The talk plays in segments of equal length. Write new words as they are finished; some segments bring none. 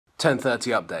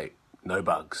10:30 update, no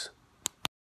bugs.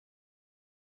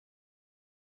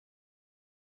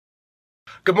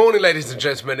 Good morning, ladies and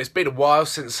gentlemen. It's been a while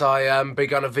since I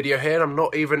begun a video here. I'm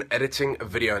not even editing a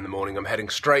video in the morning. I'm heading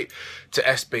straight to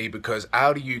SB because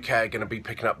Audi UK are going to be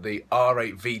picking up the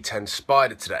R8 V10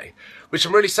 Spider today, which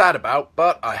I'm really sad about,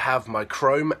 but I have my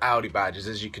chrome Audi badges.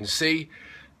 As you can see,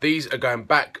 these are going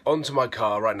back onto my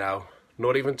car right now,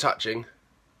 not even touching,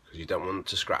 because you don't want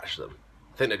to scratch them.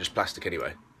 I think they're just plastic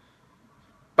anyway.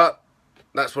 But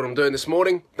that's what I'm doing this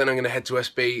morning. Then I'm going to head to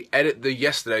SB, edit the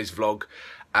yesterday's vlog,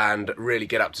 and really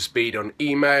get up to speed on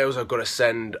emails. I've got to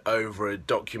send over a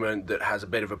document that has a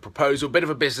bit of a proposal, bit of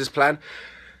a business plan,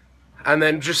 and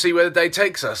then just see where the day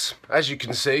takes us. As you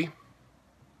can see,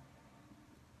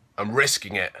 I'm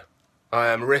risking it. I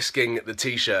am risking the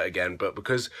t-shirt again, but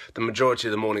because the majority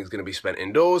of the morning is going to be spent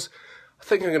indoors, I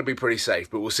think I'm going to be pretty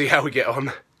safe, but we'll see how we get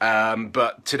on.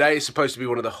 But today is supposed to be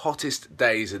one of the hottest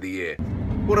days of the year.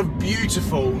 What a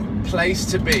beautiful place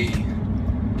to be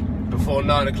before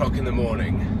 9 o'clock in the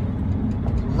morning,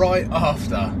 right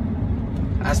after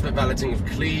Aspect Valeting have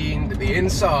cleaned the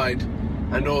inside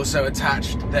and also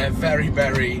attached their very,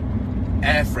 very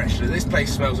air freshener. This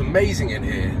place smells amazing in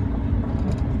here,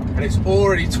 and it's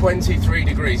already 23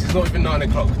 degrees. It's not even 9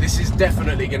 o'clock. This is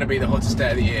definitely going to be the hottest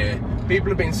day of the year. People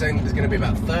have been saying there's going to be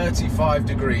about 35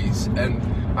 degrees, and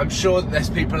I'm sure that there's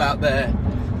people out there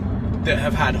that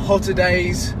have had hotter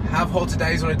days, have hotter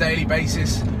days on a daily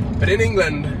basis, but in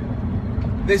England,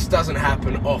 this doesn't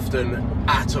happen often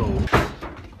at all.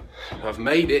 I've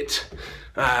made it,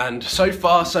 and so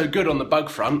far so good on the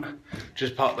bug front.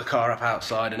 Just parked the car up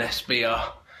outside, and SB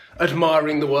are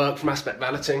admiring the work from Aspect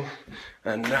Valeting.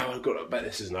 And now I've got to bet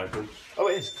this isn't open. Oh,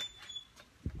 it is.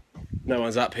 No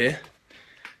one's up here.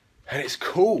 And it's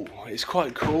cool, it's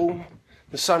quite cool.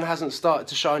 The sun hasn't started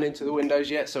to shine into the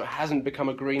windows yet, so it hasn't become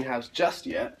a greenhouse just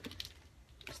yet.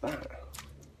 What's that?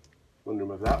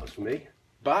 Wondering if that was for me.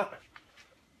 But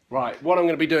right, what I'm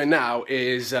going to be doing now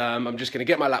is I'm just going to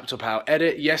get my laptop out,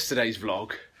 edit yesterday's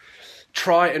vlog,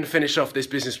 try and finish off this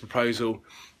business proposal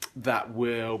that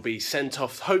will be sent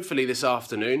off hopefully this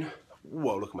afternoon.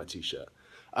 Whoa, look at my t-shirt.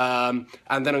 And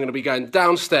then I'm going to be going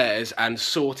downstairs and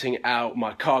sorting out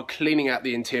my car, cleaning out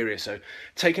the interior. So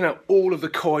taking out all of the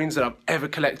coins that I've ever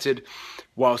collected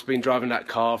whilst been driving that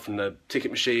car from the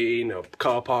ticket machine or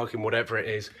car parking, whatever it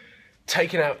is.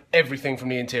 Taking out everything from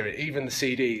the interior, even the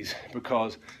CDs,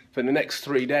 because for the next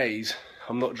 3 days,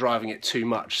 I'm not driving it too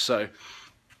much, so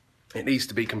it needs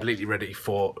to be completely ready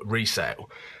for resale.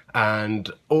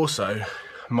 And also,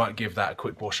 might give that a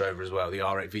quick wash over as well, the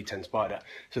R8 V10 Spider,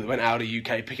 so that when Audi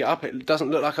UK pick it up, it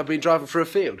doesn't look like I've been driving through a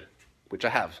field, which I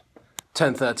have.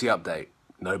 10:30 update,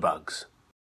 no bugs.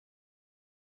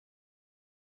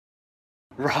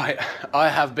 Right, I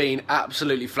have been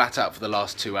absolutely flat out for the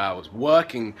last 2 hours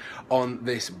working on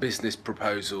this business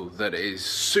proposal that is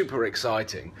super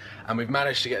exciting, and we've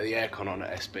managed to get the aircon on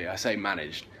at SB. I say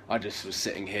managed, I just was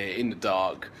sitting here in the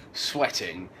dark,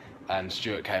 sweating, and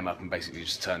Stuart came up and basically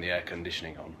just turned the air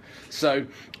conditioning on. So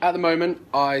at the moment,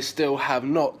 I still have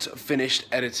not finished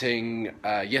editing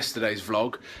yesterday's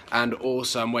vlog, and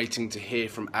also I'm waiting to hear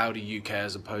from Audi UK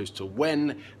as opposed to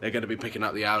when they're going to be picking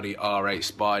up the Audi R8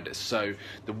 Spider. So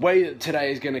the way that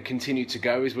today is going to continue to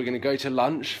go is we're going to go to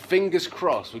lunch. Fingers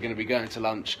crossed, we're going to be going to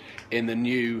lunch in the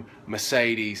new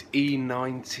Mercedes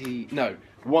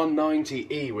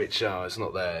 190e, which it's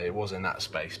not there, it was in that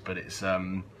space, but it's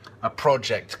a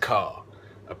project car.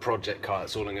 A project car,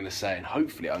 that's all I'm going to say, and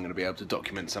hopefully I'm going to be able to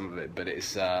document some of it, but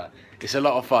it's a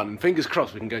lot of fun, and fingers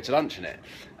crossed we can go to lunch in it.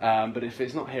 But if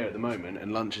it's not here at the moment,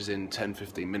 and lunch is in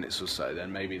 10-15 minutes or so,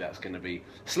 then maybe that's going to be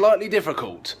slightly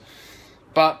difficult.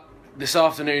 But this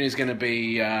afternoon is going to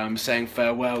be saying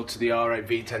farewell to the R8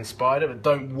 V10 Spider, but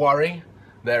don't worry,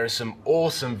 there are some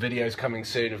awesome videos coming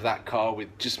soon of that car with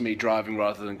just me driving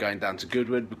rather than going down to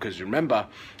Goodwood, because remember,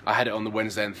 I had it on the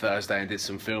Wednesday and Thursday and did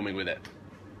some filming with it.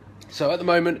 So at the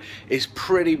moment, it's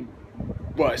pretty,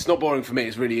 well, it's not boring for me,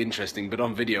 it's really interesting, but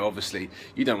on video, obviously,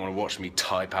 you don't want to watch me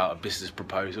type out a business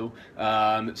proposal.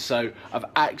 So I've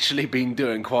actually been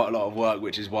doing quite a lot of work,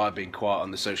 which is why I've been quiet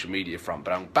on the social media front,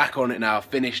 but I'm back on it now,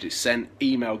 finished, it's sent,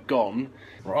 email gone.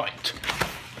 Right.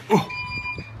 Ooh.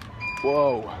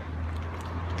 Whoa.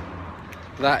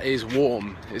 That is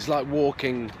warm. It's like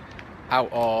walking out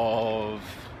of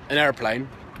an airplane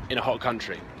in a hot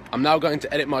country. I'm now going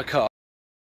to edit my car.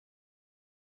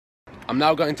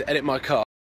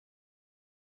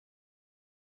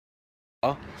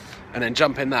 And then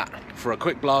jump in that for a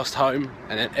quick blast home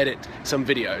and then edit some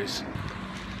videos.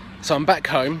 So I'm back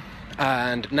home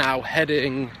and now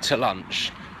heading to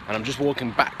lunch, and I'm just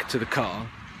walking back to the car.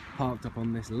 parked up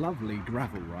on this lovely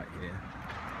gravel right here,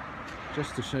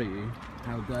 just to show you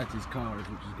how dirty his car is,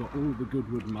 which has got all the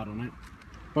Goodwood mud on it,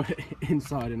 both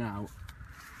inside and out.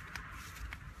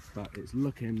 But it's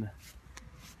looking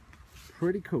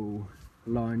pretty cool,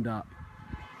 lined up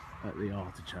at the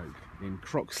Artichoke in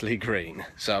Croxley Green.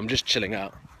 So I'm just chilling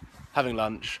out, having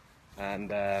lunch, and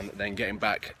then getting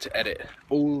back to edit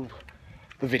all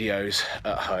the videos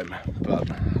at home. But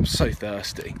I'm so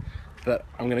thirsty that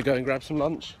I'm gonna go and grab some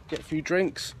lunch, get a few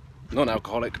drinks,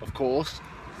 non-alcoholic of course,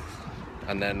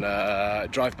 and then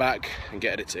drive back and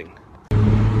get editing.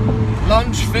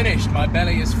 Lunch finished, my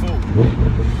belly is full. And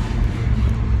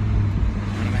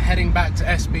I'm heading back to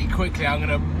SB quickly. I'm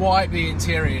gonna wipe the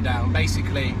interior down.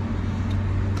 Basically,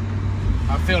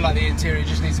 I feel like the interior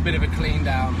just needs a bit of a clean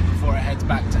down before it heads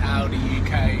back to Audi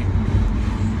UK.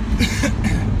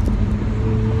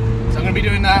 So I'm gonna be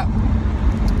doing that.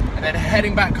 And then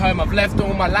heading back home. I've left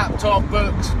all my laptop,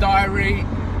 books, diary,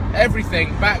 everything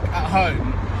back at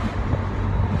home.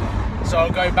 So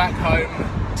I'll go back home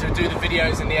to do the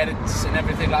videos and the edits and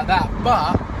everything like that.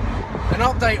 But an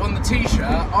update on the t-shirt,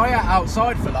 I ate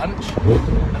outside for lunch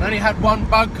and only had one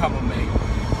bug come on me.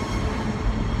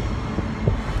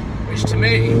 Which to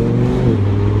me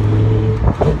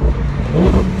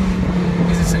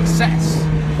is a success.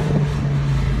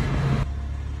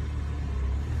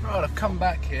 Right, I've come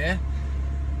back here,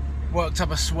 worked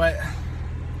up a sweat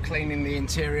cleaning the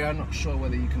interior. I'm not sure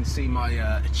whether you can see my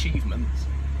achievements,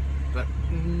 but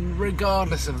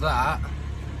regardless of that,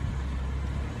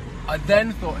 I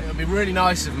then thought it would be really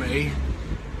nice of me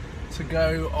to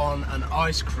go on an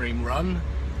ice cream run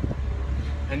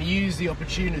and use the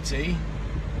opportunity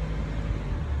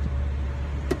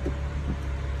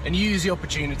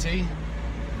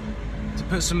to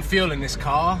put some fuel in this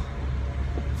car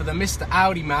for the Mr.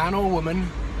 Audi man or woman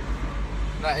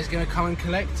that is going to come and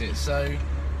collect it. So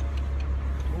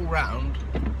all round,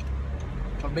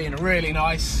 I've been a really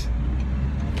nice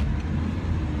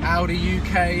Audi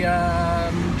UK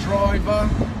driver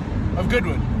of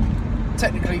Goodwood.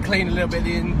 Technically cleaned a little bit of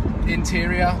the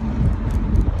interior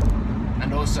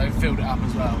and also filled it up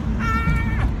as well.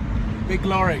 Ah! Big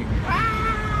lorry.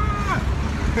 Ah!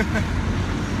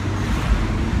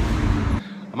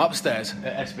 I'm upstairs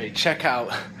at SB. Check out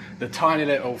the tiny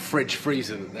little fridge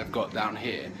freezer that they've got down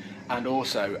here, and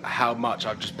also how much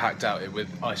I've just packed out it with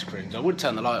ice creams. I would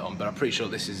turn the light on, but I'm pretty sure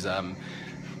this is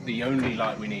the only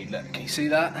light we need. Look, can you see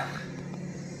that?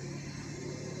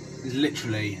 It's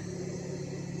literally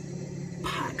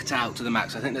packed out to the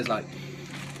max. I think there's like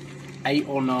 8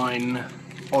 or 9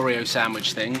 Oreo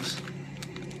sandwich things,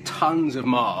 tons of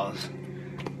Mars,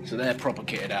 so they're proper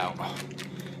kitted out.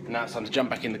 And now it's time to jump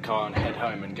back in the car and head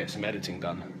home and get some editing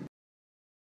done.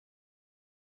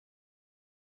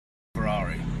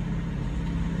 Ferrari.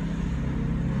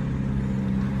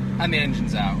 And the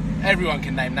engine's out. Everyone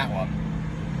can name that one.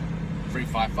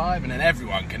 355, and then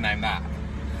everyone can name that.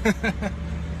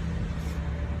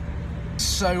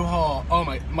 So hot. Oh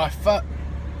my foot.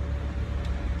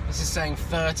 This is saying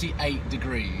 38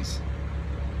 degrees.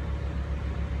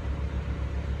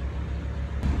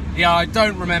 Yeah, I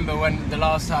don't remember when the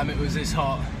last time it was this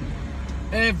hot.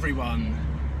 Everyone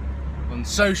on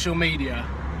social media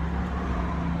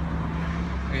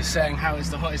is saying how it's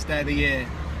the hottest day of the year.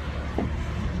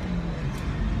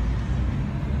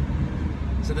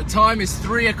 So the time is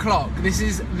 3 o'clock. This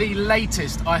is the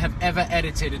latest I have ever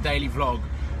edited a daily vlog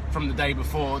from the day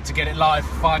before to get it live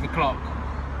for 5 o'clock.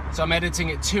 So I'm editing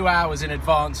it 2 hours in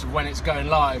advance of when it's going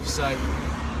live. So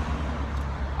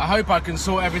I hope I can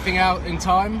sort everything out in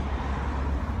time.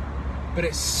 But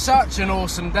it's such an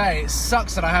awesome day. It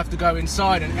sucks that I have to go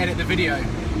inside and edit the video.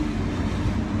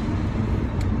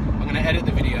 I'm gonna edit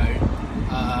the video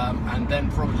and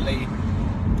then probably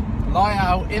lie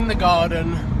out in the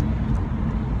garden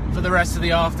for the rest of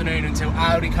the afternoon until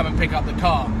Audi come and pick up the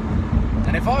car.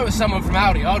 And if I was someone from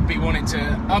Audi, I'd be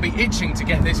itching to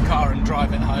get this car and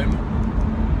drive it home.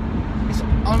 It's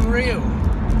unreal.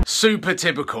 Super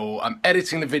typical. I'm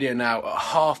editing the video now at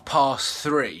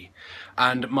 3:30.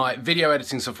 And my video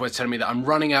editing software is telling me that I'm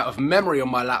running out of memory on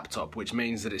my laptop, which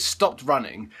means that it's stopped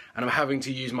running and I'm having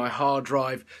to use my hard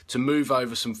drive to move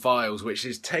over some files, which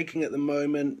is taking at the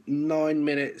moment 9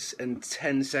 minutes and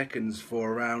 10 seconds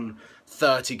for around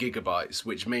 30 gigabytes,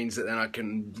 which means that then I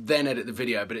can then edit the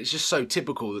video. But it's just so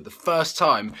typical that the first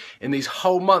time in these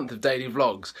whole month of daily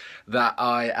vlogs that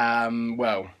I am,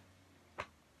 well,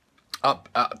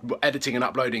 editing and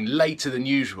uploading later than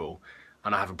usual,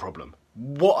 and I have a problem.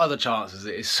 What are the chances?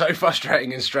 It is so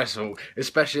frustrating and stressful,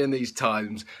 especially in these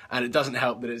times, and it doesn't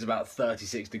help that it's about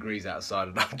 36 degrees outside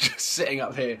and I'm just sitting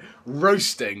up here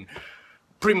roasting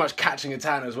pretty much catching a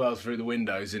tan as well through the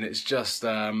windows, and it's just,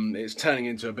 it's turning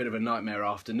into a bit of a nightmare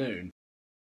afternoon.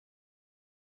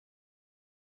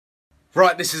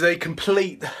 Right, this is a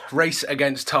complete race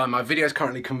against time. My video is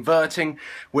currently converting,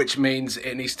 which means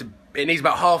it needs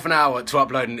about half an hour to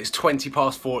upload, and it's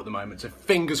 4:20 at the moment. So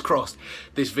fingers crossed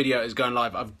this video is going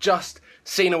live. I've just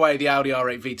seen away the Audi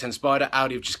R8 V10 Spider.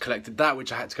 Audi have just collected that,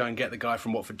 which I had to go and get the guy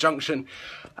from Watford Junction,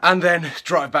 and then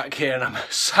drive back here, and I'm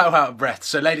so out of breath.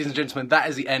 So ladies and gentlemen, that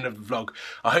is the end of the vlog.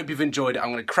 I hope you've enjoyed it.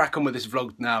 I'm going to crack on with this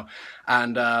vlog now,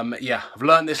 and yeah, I've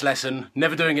learned this lesson,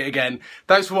 never doing it again.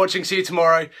 Thanks for watching, see you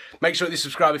tomorrow. Make sure you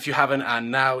subscribe if you haven't,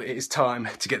 and now it is time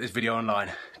to get this video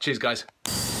online. Cheers guys.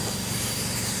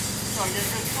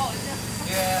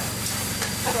 Yeah,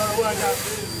 trying to work out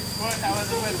where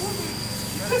the win.